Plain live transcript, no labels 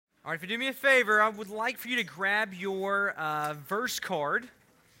All right, if you do me a favor, I would like for you to grab your verse card,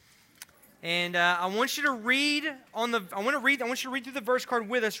 and I want you to read I want you to read through the verse card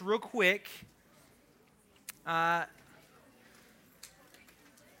with us real quick.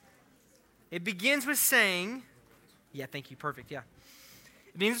 It begins with saying, thank you, perfect, yeah.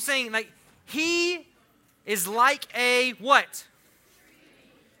 It begins with saying, like, he is like a what?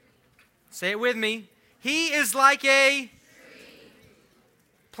 Say it with me. He is like a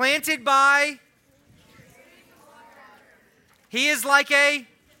planted by. He is like a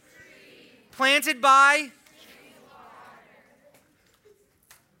planted by.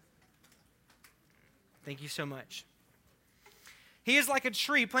 Thank you so much. He is like a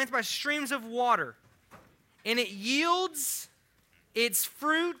tree planted by streams of water, and it yields its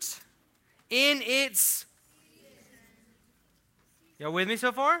fruit in its. Y'all with me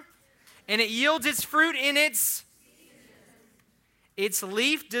so far? And it yields its fruit in its. Its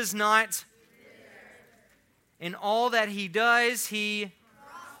leaf does not. In all that he does, he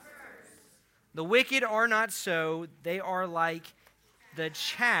prospers. The wicked are not so. They are like the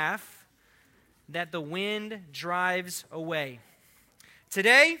chaff that the wind drives away.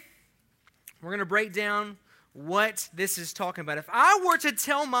 Today, we're going to break down what this is talking about. If I were to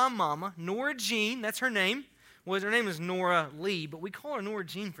tell my mama, Nora Jean, that's her name. Well, her name is Nora Lee, but we call her Nora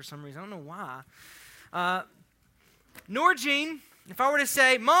Jean for some reason. I don't know why. Nora Jean, if I were to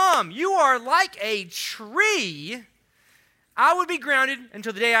say, Mom, you are like a tree, I would be grounded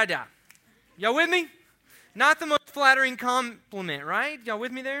until the day I die. Y'all with me? Not the most flattering compliment, right? Y'all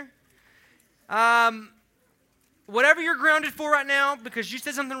with me there? Whatever you're grounded for right now, because you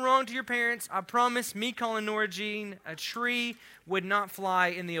said something wrong to your parents, I promise me calling Nora Jean a tree would not fly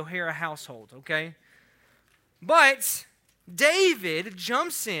in the O'Hara household, okay? But David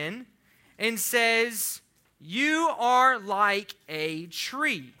jumps in and says, you are like a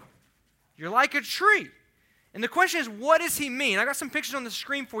tree. You're like a tree. And the question is, what does he mean? I got some pictures on the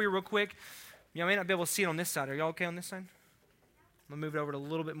screen for you real quick. Y'all may not be able to see it on this side. Are y'all okay on this side? I'm going to move it over a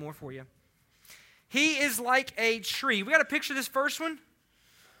little bit more for you. He is like a tree. We got a picture of this first one.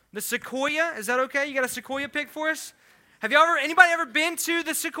 The sequoia. Is that okay? You got a sequoia pic for us? Have anybody ever been to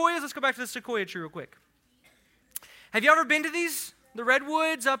the sequoias? Let's go back to the sequoia tree real quick. Have you ever been to these? The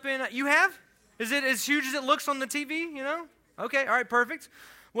redwoods up in, you have? Is it as huge as it looks on the TV, you know? Okay, all right, perfect.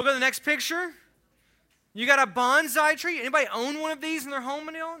 We'll go to the next picture. You got a bonsai tree. Anybody own one of these in their home?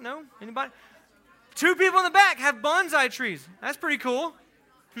 No? Anybody? 2 people in the back have bonsai trees. That's pretty cool.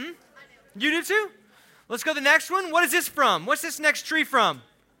 You do too? Let's go to the next one. What is this from? What's this next tree from?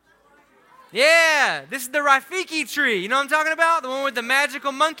 Yeah, this is the Rafiki tree. You know what I'm talking about? The one with the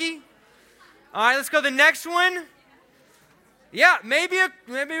magical monkey? All right, let's go to the next one. Yeah, maybe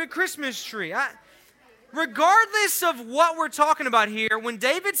a Christmas tree. Regardless of what we're talking about here, when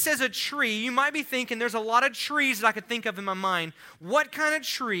David says a tree, you might be thinking there's a lot of trees that I could think of in my mind. What kind of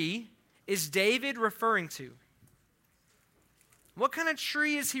tree is David referring to? What kind of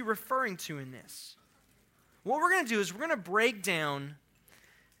tree is he referring to in this? What we're going to do is we're going to break down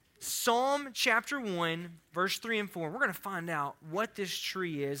Psalm chapter 1, verse 3 and 4. We're going to find out what this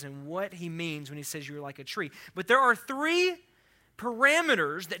tree is and what he means when he says you're like a tree. But there are 3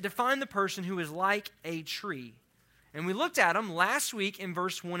 parameters that define the person who is like a tree. And we looked at them last week in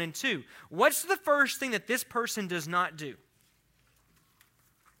verse 1 and 2. What's the first thing that this person does not do?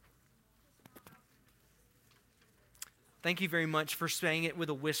 Thank you very much for saying it with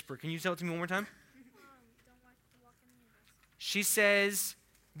a whisper. Can you tell it to me one more time? She says,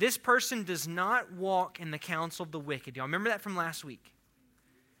 this person does not walk in the counsel of the wicked. Y'all remember that from last week?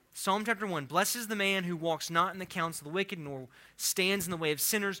 Psalm chapter 1, blessed is the man who walks not in the counsel of the wicked, nor stands in the way of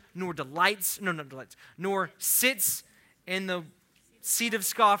sinners, nor sits in the seat of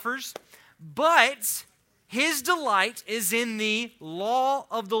scoffers, but his delight is in the law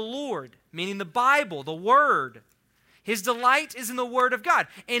of the Lord, meaning the Bible, the Word. His delight is in the Word of God.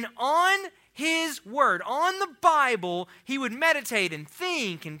 And on His Word, on the Bible, he would meditate and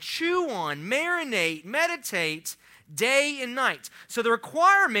think and chew on, marinate, meditate day and night. So the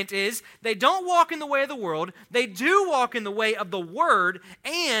requirement is they don't walk in the way of the world, they do walk in the way of the Word,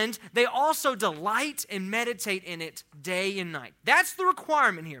 and they also delight and meditate in it day and night. That's the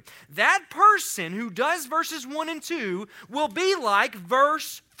requirement here. That person who does verses 1 and 2 will be like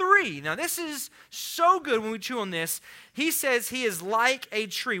verse 3. Now this is so good when we chew on this. He says he is like a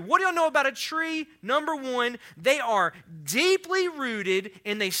tree. What do y'all know about a tree? Number 1, they are deeply rooted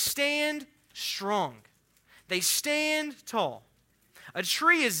and they stand strong. They stand tall. A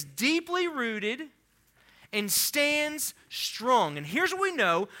tree is deeply rooted and stands strong. And here's what we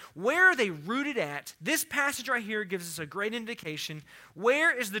know. Where are they rooted at? This passage right here gives us a great indication.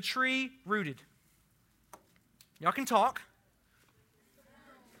 Where is the tree rooted? Y'all can talk.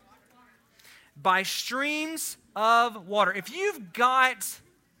 By streams of water. If you've got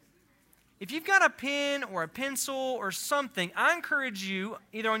a pen or a pencil or something, I encourage you,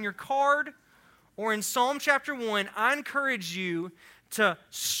 either on your card or in Psalm chapter 1, I encourage you to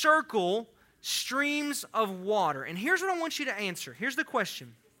circle streams of water. And here's what I want you to answer. Here's the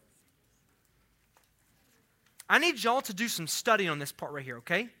question. I need y'all to do some study on this part right here,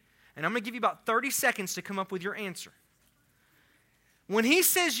 okay? And I'm going to give you about 30 seconds to come up with your answer. When he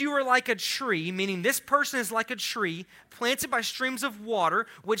says you are like a tree, meaning this person is like a tree planted by streams of water,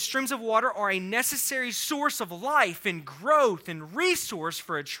 which streams of water are a necessary source of life and growth and resource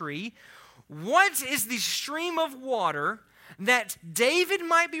for a tree, what is the stream of water that David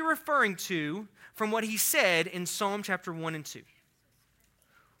might be referring to from what he said in Psalm chapter 1 and 2?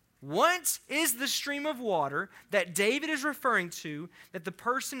 What is the stream of water that David is referring to that the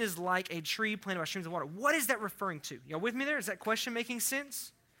person is like a tree planted by streams of water? What is that referring to? Y'all with me there? Is that question making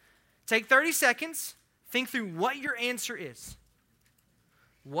sense? Take 30 seconds. Think through what your answer is.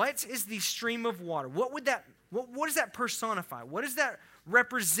 What is the stream of water? What does that personify? What is that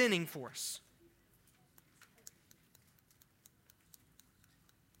representing for us?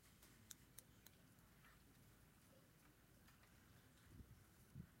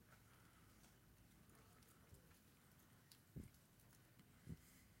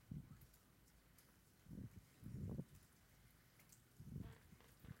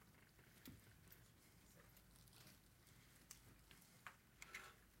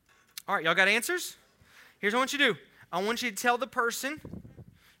 All right, y'all got answers? Here's what I want you to do. I want you to tell the person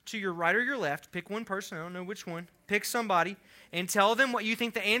to your right or your left, pick one person, I don't know which one, pick somebody, and tell them what you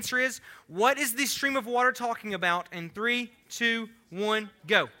think the answer is. What is the stream of water talking about? In 3, 2, 1,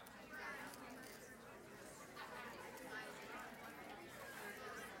 go.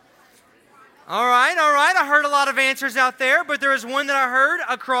 All right. I heard a lot of answers out there, but there is one that I heard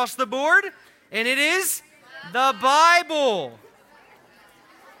across the board, and it is the Bible.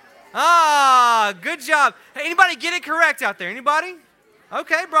 Ah, good job. Hey, anybody get it correct out there? Anybody?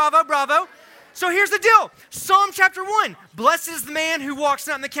 Okay, bravo. So here's the deal. Psalm chapter 1. Blessed is the man who walks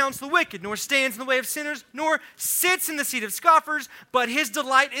not in the counsel of the wicked, nor stands in the way of sinners, nor sits in the seat of scoffers, but his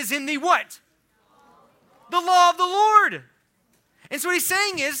delight is in the what? The law of the Lord. And so what he's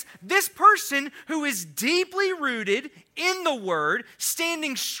saying is, this person who is deeply rooted in the Word,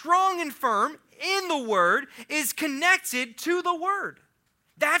 standing strong and firm in the Word, is connected to the Word.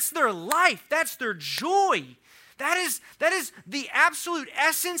 That's their life. That's their joy. That is the absolute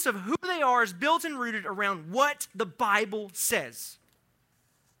essence of who they are, is built and rooted around what the Bible says.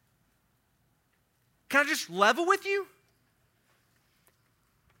 Can I just level with you?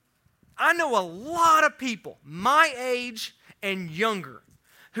 I know a lot of people my age and younger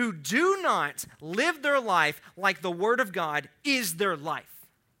who do not live their life like the Word of God is their life.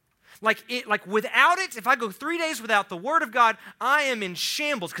 Like without it, if I go 3 days without the Word of God, I am in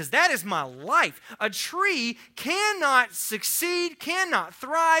shambles because that is my life. A tree cannot succeed, cannot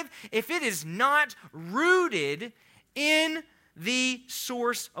thrive if it is not rooted in the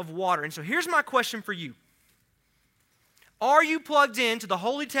source of water. And so here's my question for you. Are you plugged into the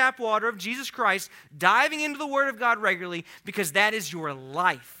holy tap water of Jesus Christ, diving into the Word of God regularly because that is your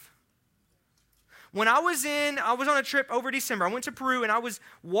life? When I was on a trip over December. I went to Peru and I was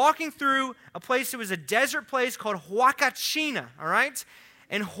walking through a place, it was a desert place called Huacachina, all right?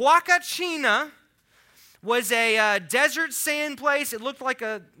 And Huacachina was a desert sand place. It looked like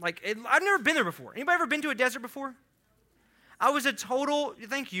I've never been there before. Anybody ever been to a desert before?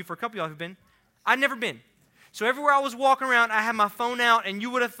 Thank you for a couple of y'all who've been. I'd never been. So everywhere I was walking around, I had my phone out, and you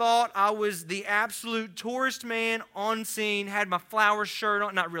would have thought I was the absolute tourist man on scene, had my flower shirt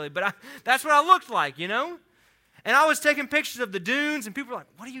on. Not really, but that's what I looked like, you know? And I was taking pictures of the dunes, and people were like,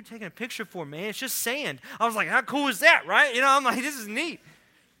 what are you taking a picture for, man? It's just sand. I was like, how cool is that, right? You know, I'm like, this is neat.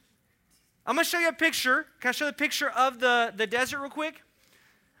 I'm going to show you a picture. Can I show the picture of the desert real quick?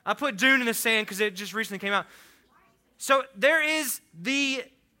 I put dune in the sand because it just recently came out. So there is the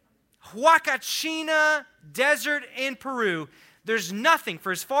Huacachina Desert in Peru. There's nothing.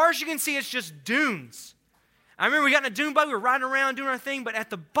 For as far as you can see, it's just dunes. I remember we got in a dune buggy, we were riding around doing our thing, but at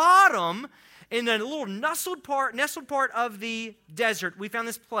the bottom, in the little nestled part of the desert, we found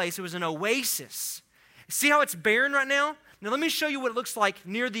this place. It was an oasis. See how it's barren right now? Now let me show you what it looks like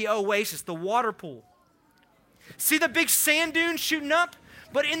near the oasis, the water pool. See the big sand dunes shooting up?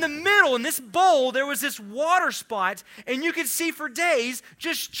 But in the middle, in this bowl, there was this water spot, and you could see for days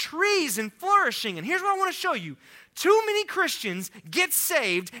just trees and flourishing. And here's what I want to show you. Too many Christians get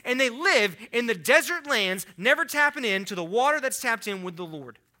saved, and they live in the desert lands, never tapping into the water that's tapped in with the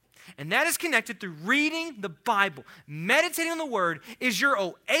Lord. And that is connected through reading the Bible. Meditating on the Word is your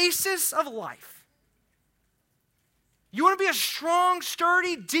oasis of life. You want to be a strong,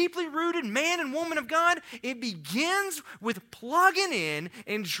 sturdy, deeply rooted man and woman of God? It begins with plugging in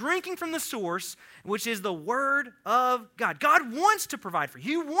and drinking from the source, which is the Word of God. God wants to provide for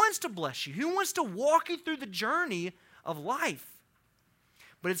you. He wants to bless you. He wants to walk you through the journey of life.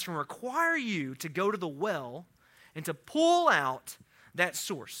 But it's going to require you to go to the well and to pull out that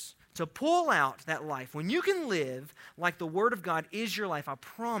source, to pull out that life. When you can live like the Word of God is your life, I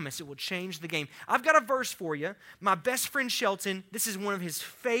promise it will change the game. I've got a verse for you. My best friend Shelton, this is one of his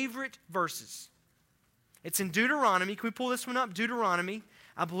favorite verses. It's in Deuteronomy. Can we pull this one up? Deuteronomy.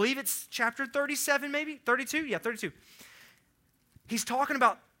 I believe it's chapter 37 maybe? 32? Yeah, 32. He's talking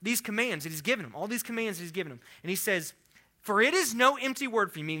about these commands that he's given them, all these commands that he's given them. And he says, "For it is no empty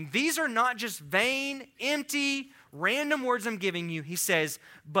word for you," meaning these are not just vain, empty, random words I'm giving you. He says,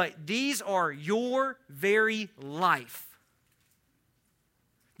 "But these are your very life."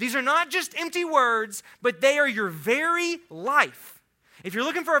 These are not just empty words, but they are your very life. If you're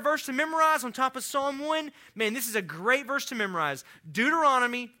looking for a verse to memorize on top of Psalm 1, man, this is a great verse to memorize.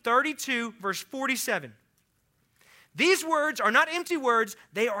 Deuteronomy 32, verse 47. These words are not empty words,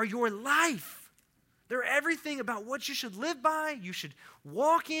 they are your life. They're everything about what you should live by, you should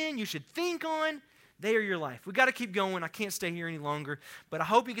walk in, you should think on. They are your life. We've got to keep going. I can't stay here any longer. But I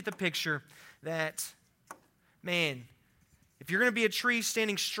hope you get the picture that, man, if you're going to be a tree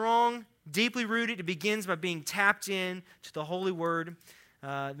standing strong, deeply rooted, it begins by being tapped in to the Holy Word.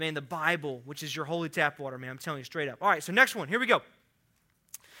 Man, the Bible, which is your holy tap water, man. I'm telling you straight up. All right, so next one. Here we go.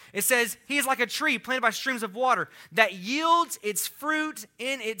 It says, "He is like a tree planted by streams of water that yields its fruit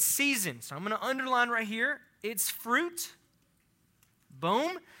in its season." So I'm going to underline right here, its fruit.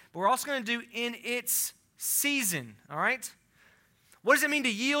 Boom. But we're also going to do in its season, all right? What does it mean to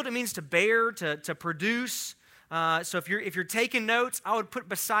yield? It means to bear, to produce. So if you're taking notes, I would put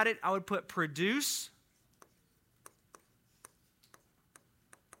beside it, I would put produce.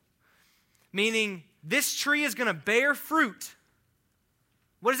 Meaning this tree is going to bear fruit.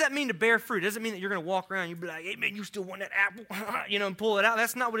 What does that mean to bear fruit? It doesn't mean that you're going to walk around and you'll be like, "Hey, man, you still want that apple?" And pull it out.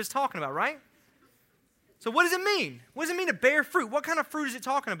 That's not what it's talking about, right? So what does it mean? What does it mean to bear fruit? What kind of fruit is it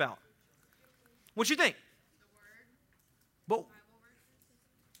talking about? What you think? The Word. Well,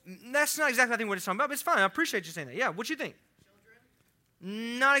 that's not exactly, I think, what it's talking about, but it's fine. I appreciate you saying that. Yeah, what you think?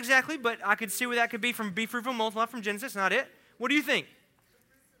 Children. Not exactly, but I could see where that could be from Be Fruitful, Multiply from Genesis. Not it. What do you think?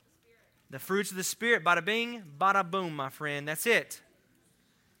 The fruits of the Spirit. Bada bing, bada boom, my friend. That's it.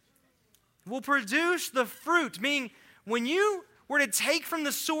 Will produce the fruit, meaning when you were to take from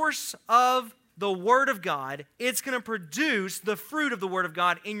the source of the Word of God, it's going to produce the fruit of the Word of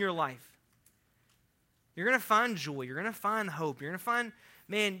God in your life. You're going to find joy. You're going to find hope. You're going to find,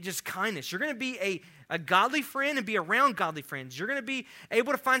 man, just kindness. You're going to be a godly friend and be around godly friends. You're going to be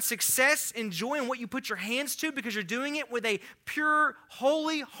able to find success and joy in what you put your hands to because you're doing it with a pure,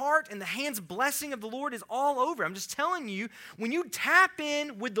 holy heart, and the hands blessing of the Lord is all over. I'm just telling you, when you tap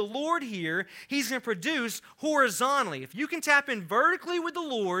in with the Lord here, He's going to produce horizontally. If you can tap in vertically with the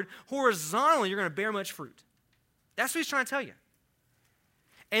Lord, horizontally, you're going to bear much fruit. That's what He's trying to tell you.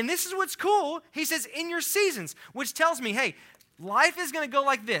 And this is what's cool. He says, in your seasons, which tells me, hey, life is going to go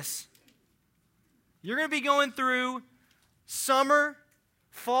like this. You're going to be going through summer,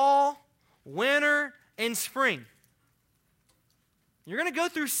 fall, winter, and spring. You're going to go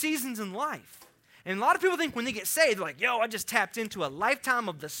through seasons in life. And a lot of people think when they get saved, they're like, "Yo, I just tapped into a lifetime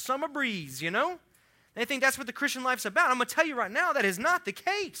of the summer breeze," you know? They think that's what the Christian life's about. I'm going to tell you right now, that is not the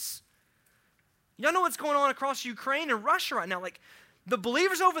case. Y'all know what's going on across Ukraine and Russia right now. Like, the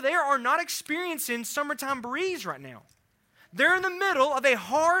believers over there are not experiencing summertime breeze right now. They're in the middle of a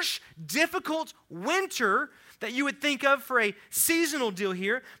harsh, difficult winter that you would think of for a seasonal deal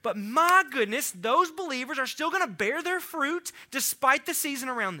here. But my goodness, those believers are still going to bear their fruit despite the season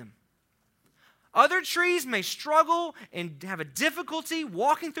around them. Other trees may struggle and have a difficulty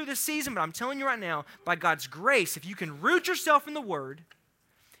walking through the season, but I'm telling you right now, by God's grace, if you can root yourself in the Word,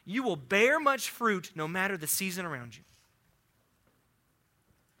 you will bear much fruit no matter the season around you.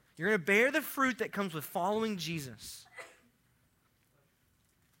 You're going to bear the fruit that comes with following Jesus.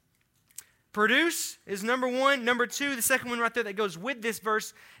 Produce is number one. Number two, the second one right there that goes with this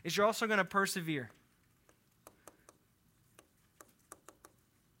verse is you're also going to persevere.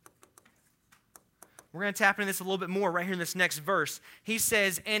 We're going to tap into this a little bit more right here in this next verse. He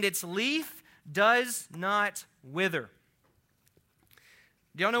says, and its leaf does not wither.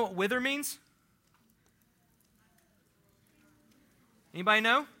 Do y'all know what wither means? Anybody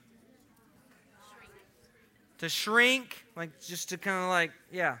know? To shrink, like just to kind of like,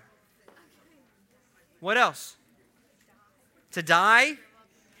 yeah. What else? To die,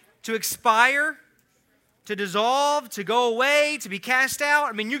 to expire, to dissolve, to go away, to be cast out.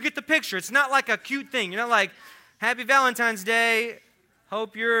 I mean, you get the picture. It's not like a cute thing. You're not like, Happy Valentine's Day.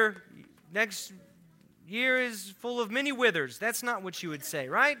 Hope your next year is full of many withers. That's not what you would say,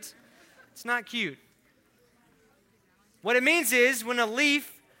 right? It's not cute. What it means is when a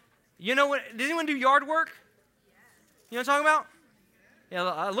leaf, you know what, does anyone do yard work? You know what I'm talking about?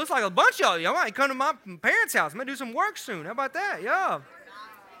 Yeah, it looks like a bunch of y'all might come to my parents' house. I'm going to do some work soon. How about that? Yeah.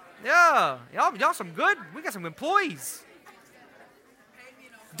 Yeah. Y'all some good. We got some employees.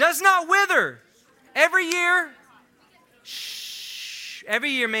 Does not wither. Every year,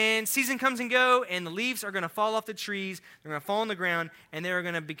 man, season comes and go, and the leaves are going to fall off the trees. They're going to fall on the ground, and they're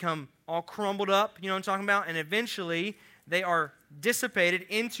going to become all crumbled up. You know what I'm talking about? And eventually, they are dissipated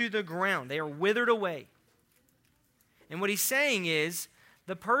into the ground. They are withered away. And what he's saying is,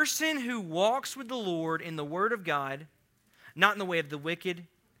 the person who walks with the Lord in the Word of God, not in the way of the wicked,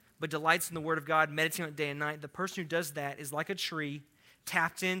 but delights in the Word of God, meditating on it day and night, the person who does that is like a tree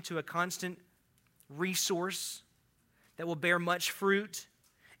tapped into a constant resource that will bear much fruit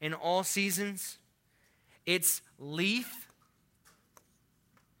in all seasons. Its leaf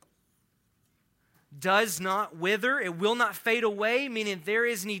does not wither. It will not fade away, meaning there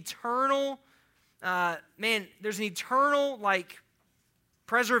is an eternal there's an eternal,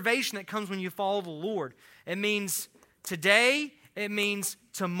 preservation that comes when you follow the Lord. It means today, it means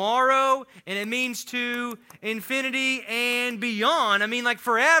tomorrow, and it means to infinity and beyond. I mean,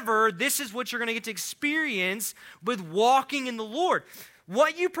 forever, this is what you're going to get to experience with walking in the Lord.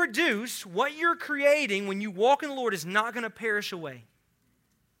 What you produce, what you're creating when you walk in the Lord is not going to perish away.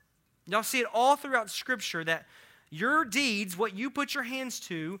 Y'all see it all throughout Scripture that your deeds, what you put your hands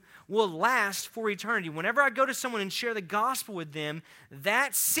to, will last for eternity. Whenever I go to someone and share the gospel with them,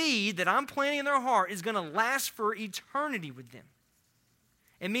 that seed that I'm planting in their heart is going to last for eternity with them.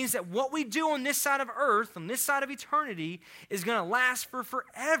 It means that what we do on this side of earth, on this side of eternity, is going to last for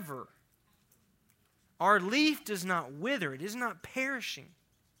forever. Our leaf does not wither. It is not perishing.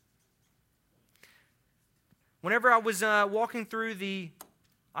 Whenever I was walking through the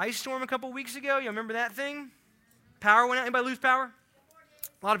ice storm a couple weeks ago, you remember that thing? Power went out. Anybody lose power?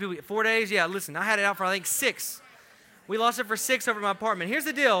 A lot of people get 4 days. Yeah, listen, I had it out for, 6. We lost it for 6 over at my apartment. Here's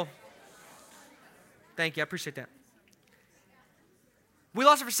the deal. Thank you. I appreciate that. We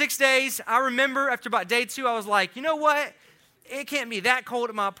lost it for 6 days. I remember after about day 2, I was like, you know what? It can't be that cold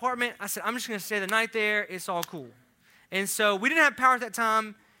at my apartment. I said, I'm just going to stay the night there. It's all cool. And so we didn't have power at that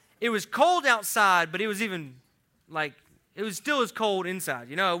time. It was cold outside, but it was even it was still as cold inside.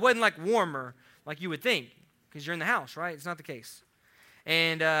 You know, it wasn't warmer like you would think. Because you're in the house, right? It's not the case.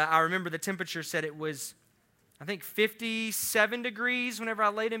 And I remember the temperature said it was, 57 degrees whenever I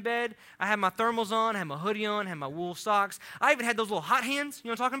laid in bed. I had my thermals on, I had my hoodie on, I had my wool socks. I even had those little hot hands, you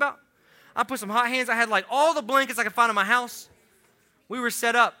know what I'm talking about? I put some hot hands. I had all the blankets I could find in my house. We were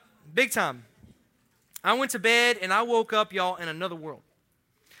set up big time. I went to bed and I woke up, y'all, in another world.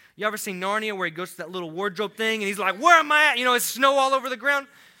 You ever seen Narnia where he goes to that little wardrobe thing and he's like, where am I at? You know, it's snow all over the ground.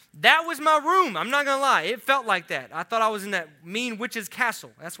 That was my room. I'm not going to lie. It felt like that. I thought I was in that mean witch's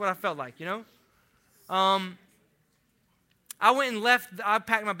castle. That's what I felt like, you know? I went and left. I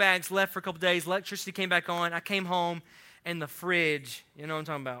packed my bags, left for a couple days. Electricity came back on. I came home, and the fridge, you know what I'm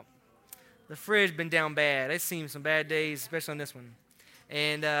talking about? The fridge been down bad. It's seen some bad days, especially on this one.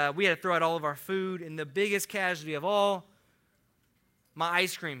 And we had to throw out all of our food. And the biggest casualty of all, my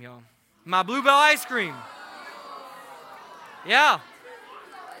ice cream, y'all. My Bluebell ice cream. Yeah.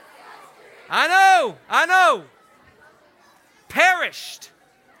 I know. Perished.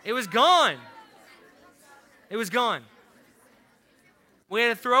 It was gone. It was gone. We had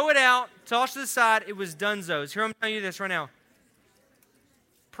to throw it out, toss it to the side. It was donezo's. Here, I'm telling you this right now.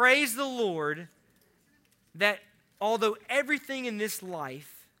 Praise the Lord that although everything in this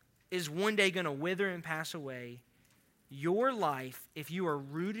life is one day going to wither and pass away, your life, if you are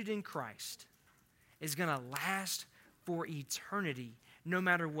rooted in Christ, is going to last for eternity. No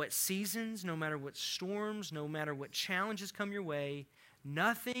matter what seasons, no matter what storms, no matter what challenges come your way,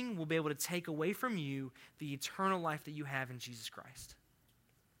 nothing will be able to take away from you the eternal life that you have in Jesus Christ.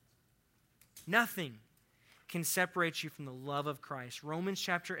 Nothing can separate you from the love of Christ. Romans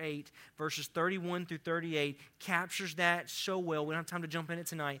chapter 8, verses 31 through 38 captures that so well. We don't have time to jump in it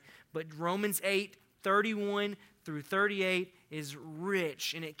tonight, but Romans 8, 31 through 38 is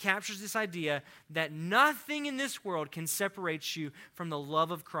rich, and it captures this idea that nothing in this world can separate you from the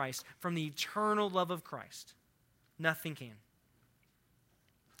love of Christ, from the eternal love of Christ. Nothing can.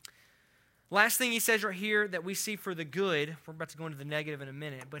 Last thing he says right here that we see for the good, we're about to go into the negative in a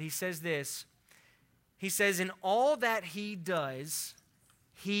minute, but he says this. He says, in all that he does,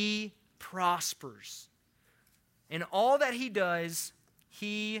 he prospers. In all that he does,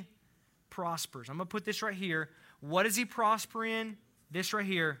 he prospers. I'm going to put this right here. What does he prosper in? This right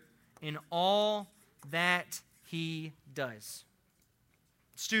here. In all that he does.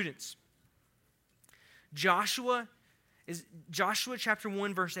 Students, Joshua chapter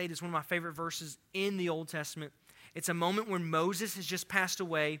 1, verse 8 is one of my favorite verses in the Old Testament. It's a moment when Moses has just passed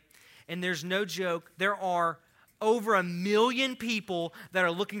away, and there's no joke, there are over 1 million people that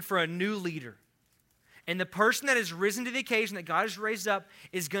are looking for a new leader. And the person that has risen to the occasion that God has raised up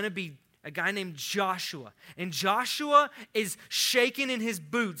is going to be a guy named Joshua. And Joshua is shaking in his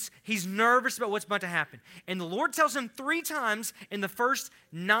boots. He's nervous about what's about to happen. And the Lord tells him 3 times in the first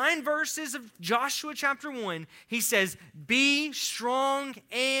 9 verses of Joshua chapter 1, he says, be strong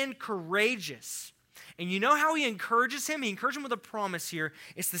and courageous. And you know how he encourages him? He encourages him with a promise here.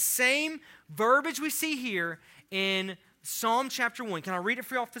 It's the same verbiage we see here in Psalm chapter 1. Can I read it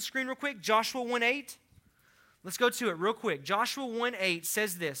for you off the screen real quick? Joshua 1:8. Let's go to it real quick. Joshua 1:8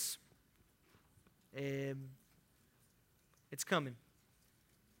 says this. It's coming.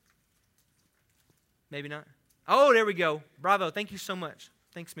 Maybe not. Oh, there we go. Bravo. Thank you so much.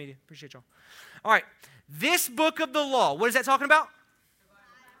 Thanks, media. Appreciate y'all. All right. This book of the law. What is that talking about?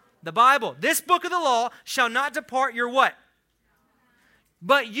 The Bible. This book of the law shall not depart your what?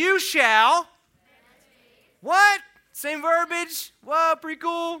 But you shall. What? Same verbiage. Whoa, pretty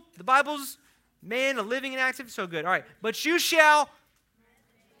cool. The Bible's, man, a living and active. So good. All right. But you shall.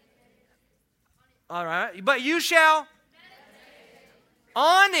 All right. But you shall.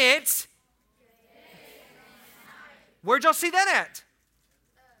 On it. Where'd y'all see that at?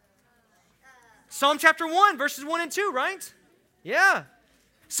 Psalm chapter 1, verses 1 and 2, right? Yeah.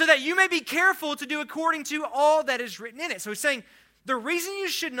 So that you may be careful to do according to all that is written in it. So he's saying the reason you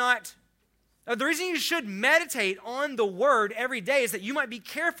should meditate on the word every day is that you might be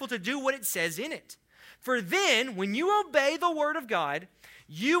careful to do what it says in it. For then, when you obey the word of God,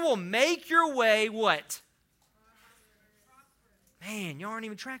 you will make your way what? Man, y'all aren't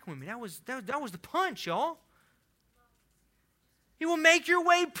even tracking with me. That was the punch, y'all. You will make your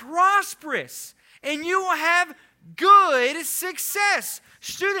way prosperous, and you will have good success.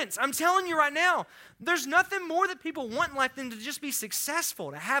 Students, I'm telling you right now, there's nothing more that people want in life than to just be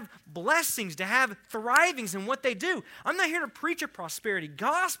successful, to have blessings, to have thrivings in what they do. I'm not here to preach a prosperity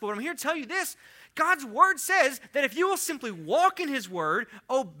gospel, but I'm here to tell you this. God's word says that if you will simply walk in his word,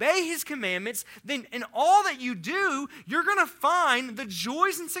 obey his commandments, then in all that you do, you're going to find the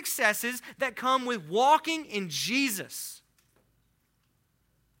joys and successes that come with walking in Jesus.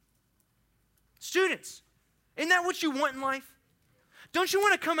 Students, isn't that what you want in life? Don't you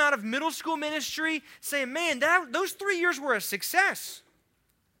want to come out of middle school ministry saying, man, those 3 years were a success?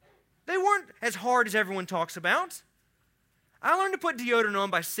 They weren't as hard as everyone talks about. I learned to put deodorant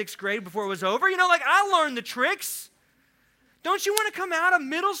on by 6th grade before it was over. I learned the tricks. Don't you want to come out of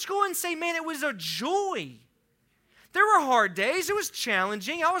middle school and say, man, it was a joy? There were hard days. It was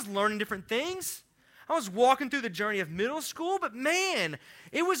challenging. I was learning different things. I was walking through the journey of middle school, but man,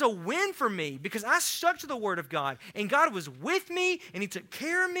 it was a win for me because I stuck to the Word of God, and God was with me, and He took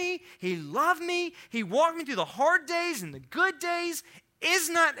care of me. He loved me. He walked me through the hard days and the good days. Is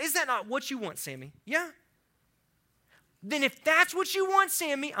that not what you want, Sammy? Yeah? Then if that's what you want,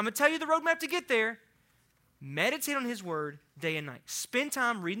 Sammy, I'm going to tell you the roadmap to get there. Meditate on His Word day and night. Spend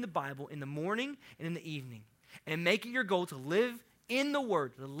time reading the Bible in the morning and in the evening, and make it your goal to live in the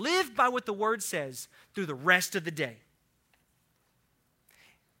Word, to live by what the Word says through the rest of the day.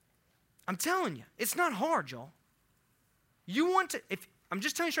 I'm telling you, it's not hard, y'all. I'm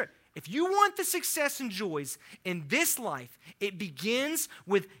just telling you straight, if you want the success and joys in this life, it begins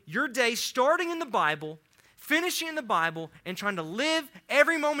with your day starting in the Bible, finishing in the Bible, and trying to live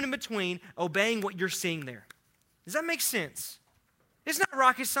every moment in between, obeying what you're seeing there. Does that make sense? It's not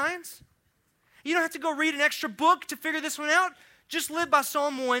rocket science. You don't have to go read an extra book to figure this one out. Just live by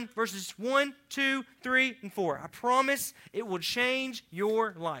Psalm 1, verses 1, 2, 3, and 4. I promise it will change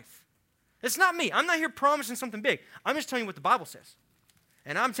your life. It's not me. I'm not here promising something big. I'm just telling you what the Bible says.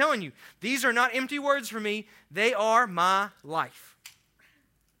 And I'm telling you, these are not empty words for me. They are my life.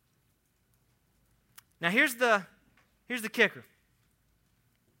 Now here's the kicker.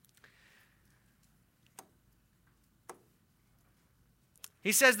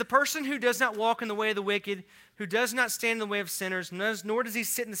 He says, the person who does not walk in the way of the wicked, who does not stand in the way of sinners, nor does he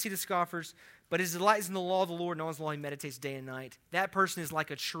sit in the seat of scoffers, but his delight is in the law of the Lord, and on his law he meditates day and night. That person is like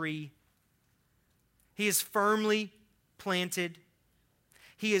a tree. He is firmly planted.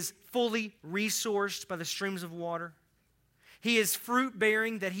 He is fully resourced by the streams of water. He is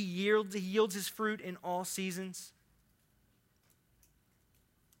fruit-bearing, that he yields his fruit in all seasons.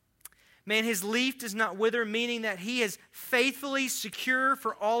 Man, his leaf does not wither, meaning that he is faithfully secure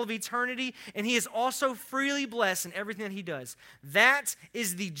for all of eternity, and he is also freely blessed in everything that he does. That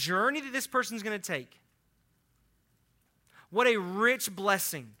is the journey that this person is going to take. What a rich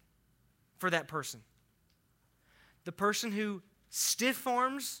blessing for that person. The person who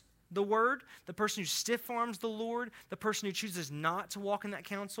stiff-arms the word, the person who stiff-arms the Lord, the person who chooses not to walk in that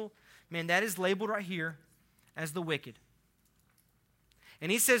counsel, man, that is labeled right here as the wicked.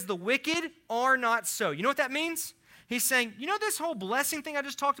 And he says the wicked are not so. You know what that means? He's saying, you know this whole blessing thing I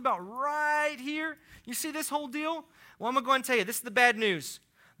just talked about right here? You see this whole deal? Well, I'm going to go ahead and tell you, this is the bad news.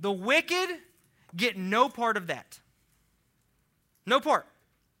 The wicked get no part of that. No part.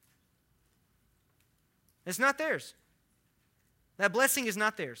 It's not theirs. That blessing is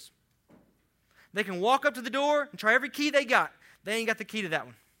not theirs. They can walk up to the door and try every key they got. They ain't got the key to that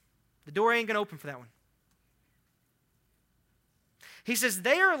one. The door ain't going to open for that one. He says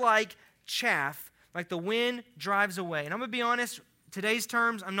they are like chaff, like the wind drives away. And I'm going to be honest, today's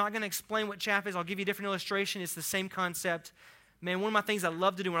terms, I'm not going to explain what chaff is. I'll give you a different illustration. It's the same concept. Man, one of my things I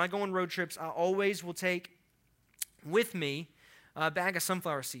love to do when I go on road trips, I always will take with me a bag of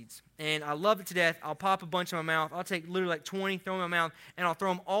sunflower seeds. And I love it to death. I'll pop a bunch in my mouth. I'll take literally like 20, throw them in my mouth, and I'll throw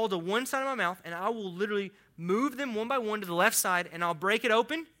them all to one side of my mouth, and I will literally move them one by one to the left side, and I'll break it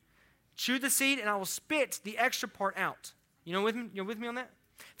open, chew the seed, and I will spit the extra part out. You're with me on that?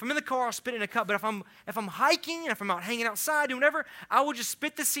 If I'm in the car, I'll spit it in a cup. But if I'm hiking and if I'm out hanging outside, doing whatever, I will just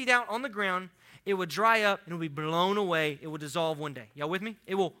spit the seed out on the ground. It will dry up and it will be blown away. It will dissolve one day. Y'all with me?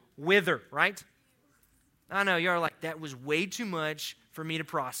 It will wither, right? I know, y'all are like, that was way too much for me to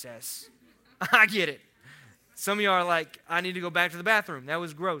process. I get it. Some of y'all are like, I need to go back to the bathroom. That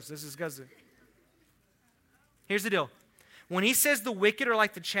was gross. That's disgusting. Here's the deal. When he says the wicked are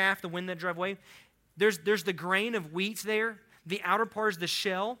like the chaff, the wind that drive away, there's the grain of wheat there. The outer part is the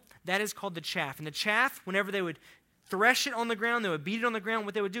shell. That is called the chaff. And the chaff, whenever they would thresh it on the ground, they would beat it on the ground.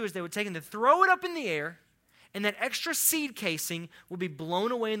 What they would do is they would take it and throw it up in the air, and that extra seed casing would be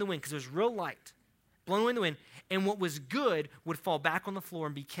blown away in the wind because it was real light. Blown away in the wind. And what was good would fall back on the floor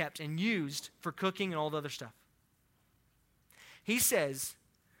and be kept and used for cooking and all the other stuff. He says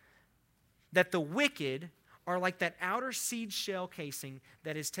that the wicked are like that outer seed shell casing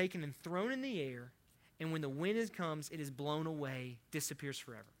that is taken and thrown in the air, and when the wind comes, it is blown away, disappears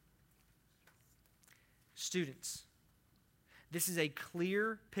forever. Students, this is a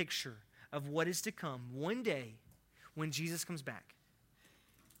clear picture of what is to come one day when Jesus comes back.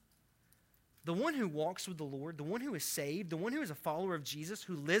 The one who walks with the Lord, the one who is saved, the one who is a follower of Jesus,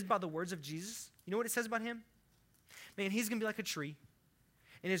 who lives by the words of Jesus, you know what it says about him? Man, he's going to be like a tree,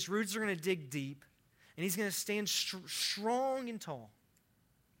 and his roots are going to dig deep, and he's going to stand strong and tall,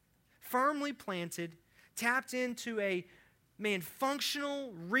 firmly planted, tapped into a,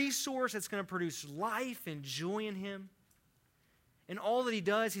 functional resource that's going to produce life and joy in him. And all that he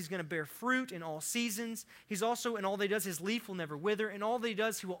does, he's going to bear fruit in all seasons. He's also, in all that he does, his leaf will never wither. And all that he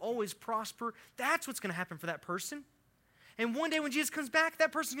does, he will always prosper. That's what's going to happen for that person. And one day when Jesus comes back,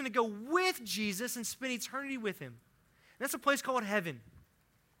 that person's going to go with Jesus and spend eternity with him. And that's a place called heaven.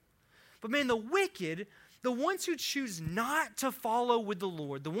 But man, the wicked, the ones who choose not to follow with the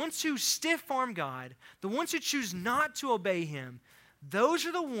Lord, the ones who stiff-arm God, the ones who choose not to obey him, those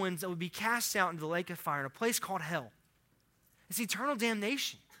are the ones that would be cast out into the lake of fire in a place called hell. It's eternal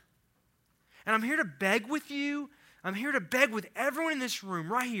damnation. And I'm here to beg with you. I'm here to beg with everyone in this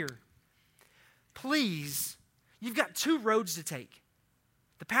room right here. Please, you've got two roads to take.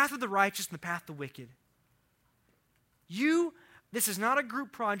 The path of the righteous and the path of the wicked. This is not a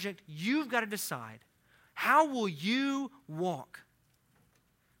group project. You've got to decide. How will you walk?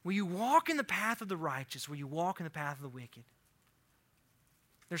 Will you walk in the path of the righteous? Will you walk in the path of the wicked?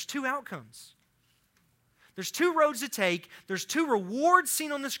 There's two outcomes. There's two roads to take. There's two rewards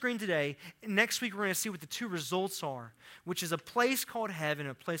seen on the screen today. And next week, we're going to see what the two results are, which is a place called heaven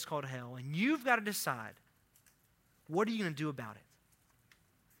and a place called hell. And you've got to decide, what are you going to do about it?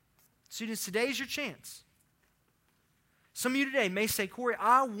 Students, today is your chance. Some of you today may say, Cory,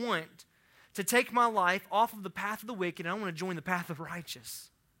 I want to take my life off of the path of the wicked, and I want to join the path of the righteous.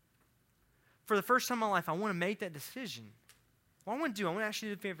 For the first time in my life, I want to make that decision. What I want to ask you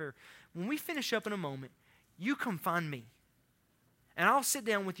to do a favor. When we finish up in a moment, you come find me. And I'll sit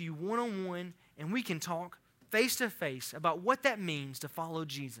down with you one-on-one, and we can talk face-to-face about what that means to follow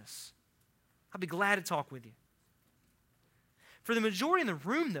Jesus. I'll be glad to talk with you. For the majority in the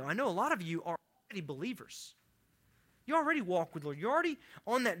room, though, I know a lot of you are already believers. You already walk with the Lord. You're already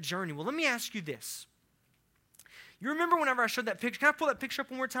on that journey. Well, let me ask you this. You remember whenever I showed that picture? Can I pull that picture up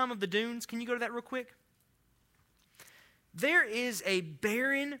one more time of the dunes? Can you go to that real quick? There is a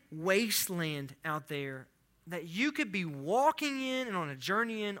barren wasteland out there that you could be walking in and on a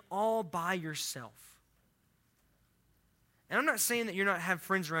journey in all by yourself. And I'm not saying that you're not have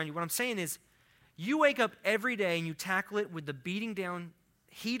friends around you. What I'm saying is you wake up every day and you tackle it with the beating down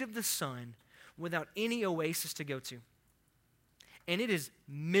heat of the sun without any oasis to go to. And it is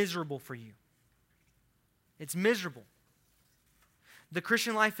miserable for you. It's miserable. The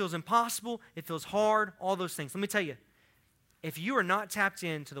Christian life feels impossible. It feels hard, all those things. Let me tell you, if you are not tapped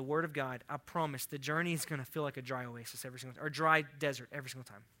into the Word of God, I promise the journey is going to feel like a dry oasis every single time, or dry desert every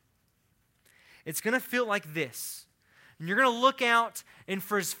single time. It's going to feel like this. And you're going to look out, and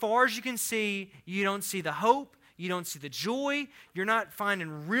for as far as you can see, you don't see the hope, you don't see the joy, you're not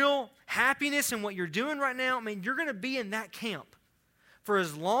finding real happiness in what you're doing right now. I mean, you're going to be in that camp for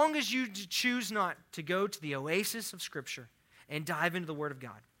as long as you choose not to go to the oasis of Scripture and dive into the Word of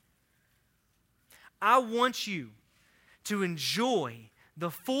God. I want you to enjoy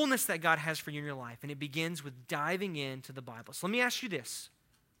the fullness that God has for you in your life, and it begins with diving into the Bible. So let me ask you this.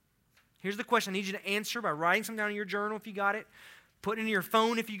 Here's the question I need you to answer by writing something down in your journal if you got it, put it in your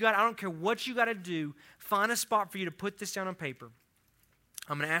phone if you got it. I don't care what you got to do. Find a spot for you to put this down on paper.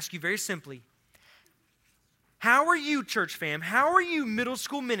 I'm going to ask you very simply, how are you, church fam, how are you, middle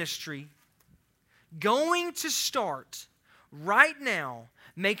school ministry, going to start right now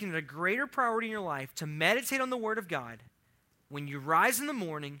making it a greater priority in your life to meditate on the Word of God when you rise in the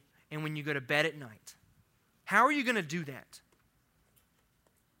morning and when you go to bed at night? How are you going to do that?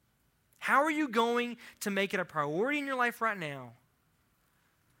 How are you going to make it a priority in your life right now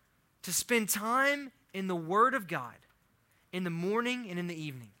to spend time in the Word of God in the morning and in the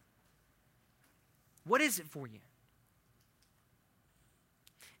evening? What is it for you?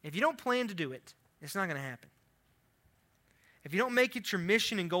 If you don't plan to do it, it's not going to happen. If you don't make it your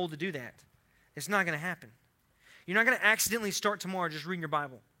mission and goal to do that, it's not going to happen. You're not going to accidentally start tomorrow just reading your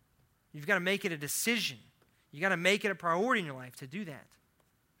Bible. You've got to make it a decision. You've got to make it a priority in your life to do that.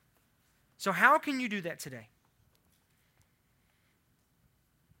 So how can you do that today?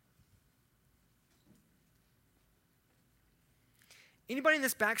 Anybody in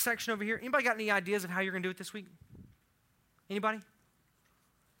this back section over here, anybody got any ideas of how you're going to do it this week? Anybody?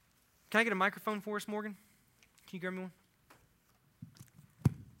 Can I get a microphone for us, Morgan? Can you grab me one?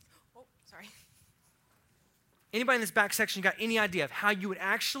 Oh, sorry. Anybody in this back section got any idea of how you would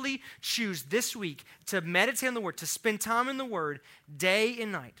actually choose this week to meditate on the Word, to spend time in the Word day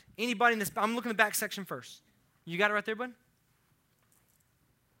and night? Anybody in this? I'm looking at the back section first. You got it right there, bud?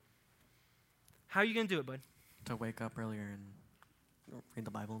 How are you going to do it, bud? To wake up earlier and read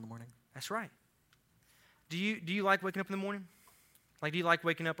the Bible in the morning. That's right. Do you like waking up in the morning? Like, do you like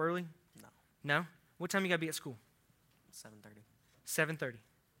waking up early? No. No? What time you got to be at school? 7:30. 7:30.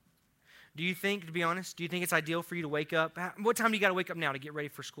 Do you think, to be honest, do you think it's ideal for you to wake up? What time do you got to wake up now to get ready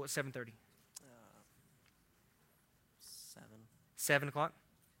for school at 7:30? 7. 7 o'clock?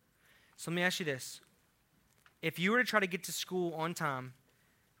 So let me ask you this. If you were to try to get to school on time,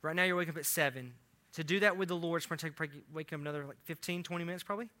 right now you're waking up at 7. To do that with the Lord, it's going to take waking up another 15, 20 minutes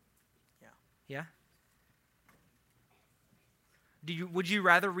probably? Yeah. Yeah? Would you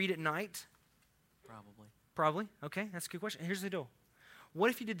rather read at night? Probably. Probably. Okay, that's a good question. Here's the deal. What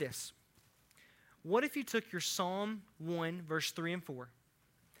if you did this? What if you took your Psalm 1, verse 3 and 4,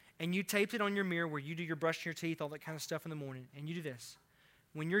 and you taped it on your mirror where you do your brushing your teeth, all that kind of stuff in the morning, and you do this.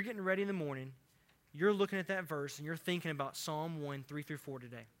 When you're getting ready in the morning, you're looking at that verse and you're thinking about Psalm 1, 3 through 4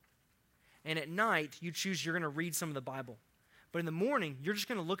 today. And at night, you choose you're going to read some of the Bible. But in the morning, you're just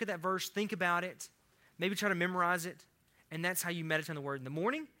going to look at that verse, think about it, maybe try to memorize it, and that's how you meditate on the Word in the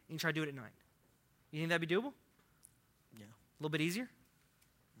morning, and you try to do it at night. You think that'd be doable? Yeah. A little bit easier?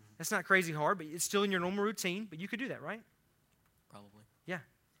 Mm-hmm. That's not crazy hard, but it's still in your normal routine, but you could do that, right? Probably. Yeah.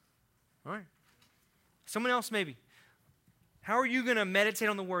 All right. Someone else maybe. How are you going to meditate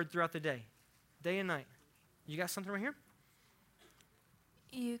on the Word throughout the day and night? You got something right here?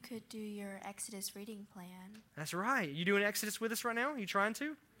 You could do your Exodus reading plan. That's right. You doing Exodus with us right now? You trying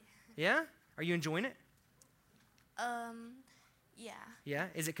to? Yeah? Are you enjoying it? Yeah. Yeah?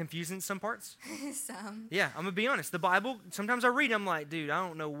 Is it confusing in some parts? Some. Yeah, I'm going to be honest. The Bible, sometimes I read it, I'm like, dude, I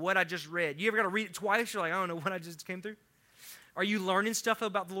don't know what I just read. You ever got to read it twice? You're like, I don't know what I just came through. Are you learning stuff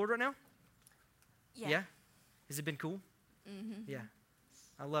about the Lord right now? Yeah. Has it been cool? Mm-hmm. Yeah.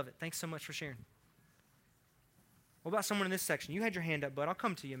 I love it. Thanks so much for sharing. What about someone in this section? You had your hand up, bud. I'll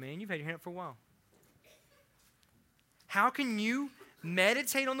come to you, man. You've had your hand up for a while. How can you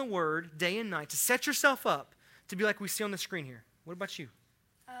meditate on the Word day and night to set yourself up to be like we see on the screen here? What about you?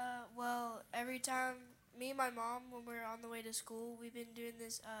 Well, every time me and my mom, when we're on the way to school, we've been doing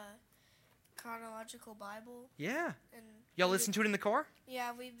this chronological Bible. Yeah. And Y'all listen to it in the car?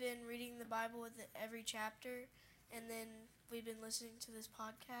 Yeah, we've been reading the Bible with every chapter, and then we've been listening to this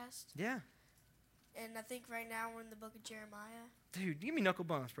podcast. Yeah. And I think right now we're in the book of Jeremiah. Dude, give me knuckle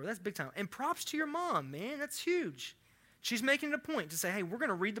bumps, bro. That's big time. And props to your mom, man. That's huge. She's making it a point to say, hey, we're going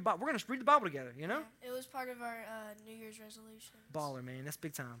to read the Bible. We're going to read the Bible together, you know? Yeah, it was part of our New Year's resolution. Baller, man. That's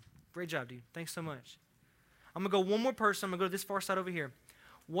big time. Great job, dude. Thanks so much. I'm going to go one more person. I'm going to go to this far side over here.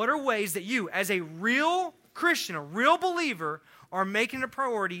 What are ways that you, as a real Christian, a real believer, are making it a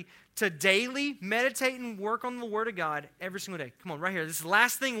priority to daily meditate and work on the Word of God every single day? Come on, right here. This is the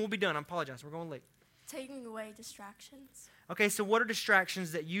last thing and we'll be done. I apologize. We're going late. Taking away distractions. Okay, so what are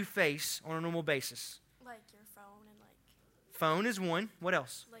distractions that you face on a normal basis? Like your phone and like... Phone is one. What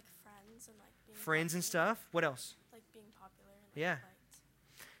else? Like friends and like being Friends and popular. stuff. What else? Like being popular and like Yeah. liked.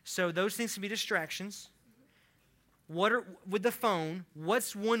 So those things can be distractions. What are with the phone?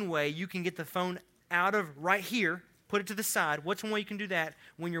 What's one way you can get the phone out of right here, put it to the side? What's one way you can do that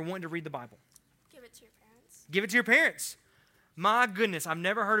when you're wanting to read the Bible? Give it to your parents. Give it to your parents. My goodness, I've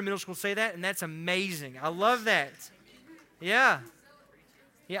never heard a middle school say that, and that's amazing. I love that. Yeah.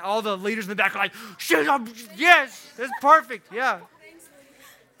 Yeah, all the leaders in the back are like, shit, yes, that's perfect. Yeah.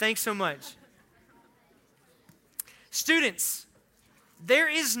 Thanks so much. Students, there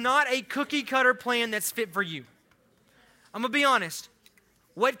is not a cookie cutter plan that's fit for you. I'm going to be honest.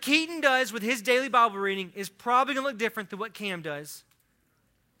 What Keaton does with his daily Bible reading is probably going to look different than what Cam does.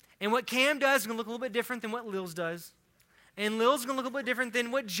 And what Cam does is going to look a little bit different than what Lil's does. And Lil's going to look a little bit different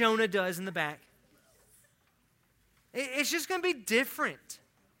than what Jonah does in the back. It's just going to be different.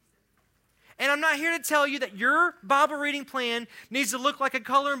 And I'm not here to tell you that your Bible reading plan needs to look like a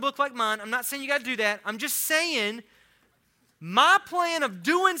coloring book like mine. I'm not saying you got to do that. I'm just saying my plan of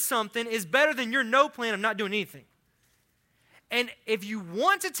doing something is better than your no plan of not doing anything. And if you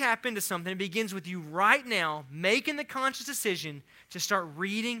want to tap into something, it begins with you right now making the conscious decision to start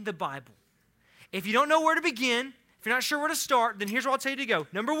reading the Bible. If you don't know where to begin, if you're not sure where to start, then here's what I'll tell you to go.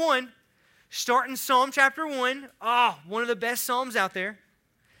 Number one, start in Psalm chapter 1. One of the best Psalms out there.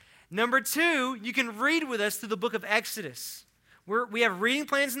 Number two, you can read with us through the book of Exodus. We have reading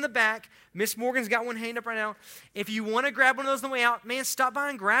plans in the back. Miss Morgan's got one hand up right now. If you want to grab one of those on the way out, man, stop by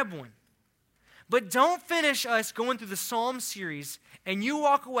and grab one. But don't finish us going through the Psalm series and you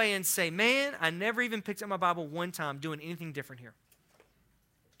walk away and say, man, I never even picked up my Bible one time doing anything different here.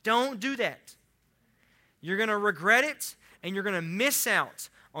 Don't do that. You're going to regret it and you're going to miss out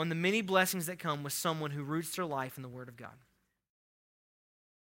on the many blessings that come with someone who roots their life in the Word of God.